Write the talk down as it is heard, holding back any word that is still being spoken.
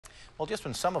Well, just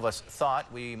when some of us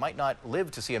thought we might not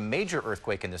live to see a major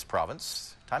earthquake in this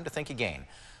province, time to think again.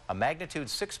 A magnitude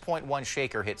 6.1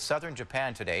 shaker hit southern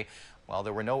Japan today. While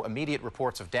there were no immediate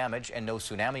reports of damage and no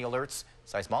tsunami alerts,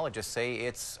 seismologists say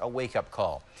it's a wake-up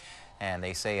call. And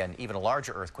they say an even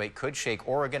larger earthquake could shake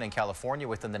Oregon and California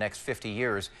within the next 50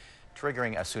 years,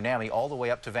 triggering a tsunami all the way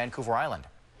up to Vancouver Island.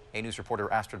 A News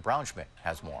reporter Astrid Braunschmidt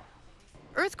has more.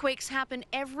 Earthquakes happen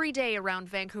every day around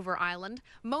Vancouver Island.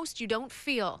 Most you don't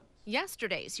feel.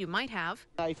 Yesterday's you might have.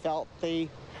 I felt the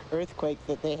earthquake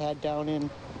that they had down in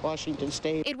Washington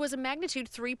State. It was a magnitude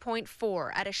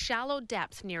 3.4 at a shallow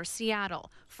depth near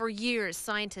Seattle. For years,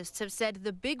 scientists have said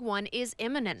the big one is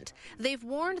imminent. They've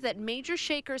warned that major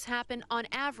shakers happen on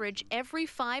average every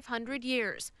 500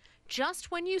 years. Just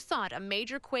when you thought a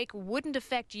major quake wouldn't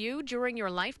affect you during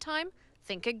your lifetime,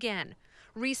 think again.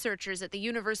 Researchers at the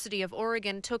University of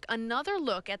Oregon took another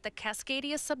look at the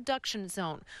Cascadia subduction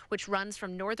zone, which runs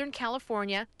from Northern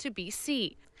California to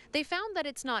BC. They found that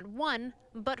it's not one,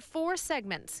 but 4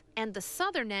 segments, and the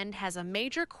southern end has a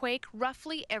major quake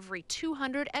roughly every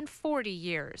 240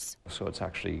 years. So it's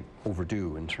actually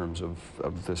overdue in terms of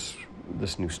this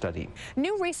new study.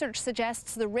 New research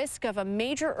suggests the risk of a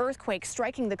major earthquake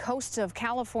striking the coasts of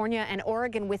California and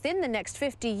Oregon within the next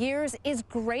 50 years is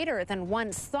greater than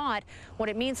once thought. What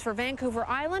it means for Vancouver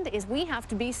Island is we have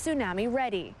to be tsunami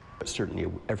ready.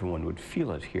 Certainly everyone would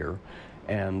feel it here,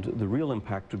 and the real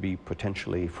impact would be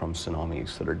potentially from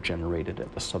tsunamis that are generated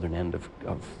at the southern end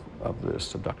of the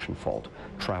subduction fault,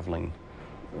 traveling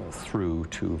through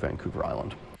to Vancouver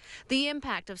Island. The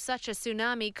impact of such a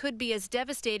tsunami could be as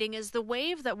devastating as the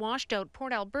wave that washed out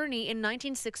Port Alberni in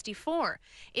 1964.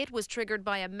 It was triggered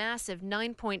by a massive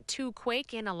 9.2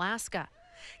 quake in Alaska.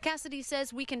 Cassidy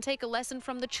says we can take a lesson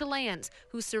from the Chileans,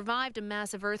 who survived a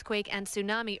massive earthquake and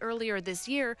tsunami earlier this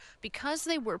year because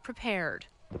they were prepared.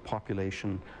 The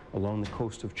population along the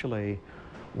coast of Chile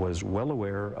was well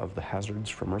aware of the hazards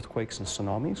from earthquakes and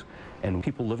tsunamis, and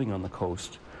people living on the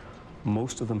coast,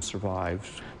 most of them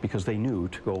survived because they knew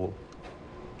to go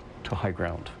to high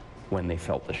ground when they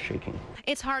felt the shaking.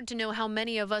 It's hard to know how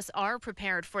many of us are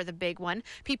prepared for the big one.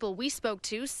 People we spoke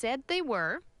to said they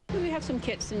were. We have some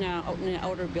kits out in the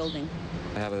outer building.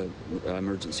 I have an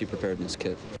emergency preparedness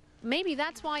kit. Maybe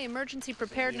that's why emergency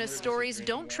preparedness stories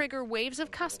don't trigger waves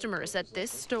of customers at this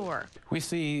store. We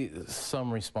see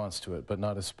some response to it, but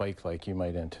not a spike like you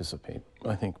might anticipate.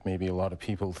 I think maybe a lot of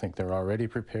people think they're already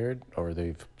prepared, or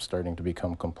they're starting to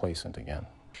become complacent again.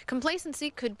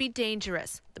 Complacency could be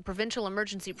dangerous. The provincial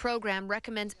emergency program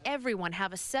recommends everyone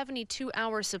have a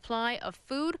 72-hour supply of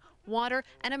food, water,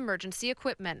 and emergency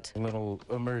equipment. A little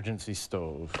emergency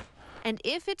stove. And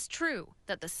if it's true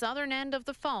that the southern end of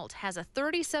the fault has a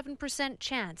 37%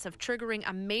 chance of triggering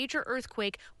a major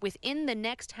earthquake within the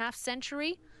next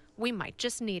half-century, we might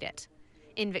just need it.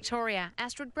 In Victoria,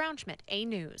 Astrid Braunschmidt, A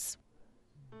News.